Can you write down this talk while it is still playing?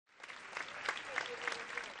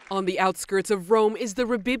On the outskirts of Rome is the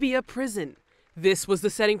Rebibbia prison. This was the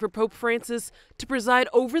setting for Pope Francis to preside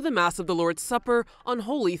over the Mass of the Lord's Supper on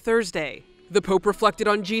Holy Thursday. The Pope reflected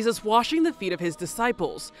on Jesus washing the feet of his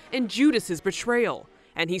disciples and Judas's betrayal,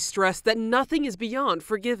 and he stressed that nothing is beyond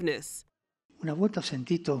forgiveness. Una volta ho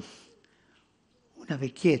sentito una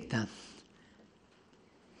vecchietta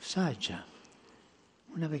saggia,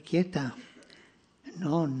 una vecchietta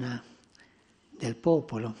nonna del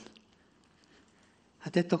popolo. Ha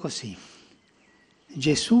detto così: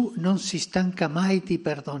 Gesù non si stanca mai di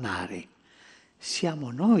perdonare, siamo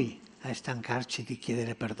noi a stancarci di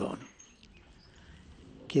chiedere perdono.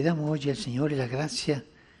 Chiediamo oggi al Signore la grazia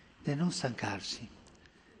di non stancarsi.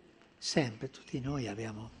 Sempre tutti noi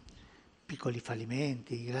abbiamo piccoli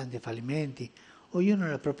fallimenti, grandi fallimenti, ognuno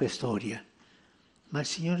la propria storia, ma il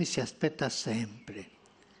Signore si aspetta sempre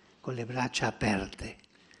con le braccia aperte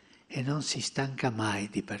e non si stanca mai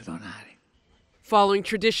di perdonare. Following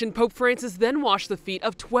tradition, Pope Francis then washed the feet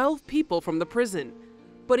of 12 people from the prison.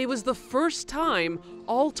 But it was the first time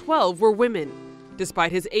all 12 were women.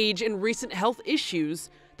 Despite his age and recent health issues,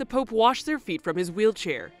 the Pope washed their feet from his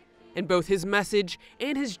wheelchair. And both his message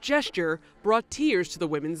and his gesture brought tears to the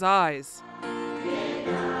women's eyes.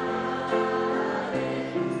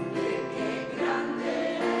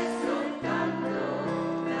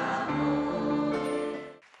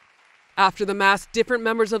 After the Mass, different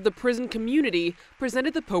members of the prison community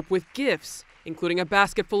presented the Pope with gifts, including a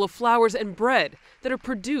basket full of flowers and bread that are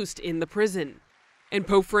produced in the prison. And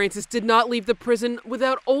Pope Francis did not leave the prison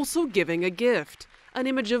without also giving a gift, an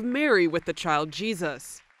image of Mary with the child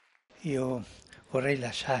Jesus. Io vorrei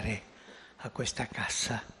lasciare a questa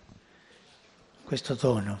casa questo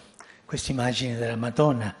dono, questa immagine della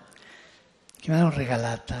Madonna che mi hanno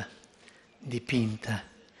regalata, dipinta,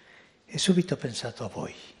 e subito ho pensato a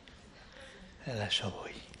voi. La lascio a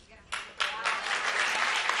voi.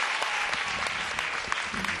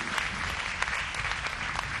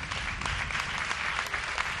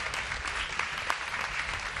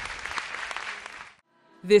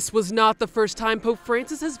 This was not the first time Pope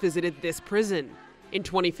Francis has visited this prison. In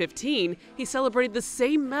 2015, he celebrated the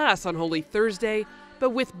same Mass on Holy Thursday,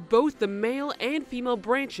 but with both the male and female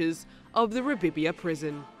branches of the Rebibbia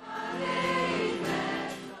prison.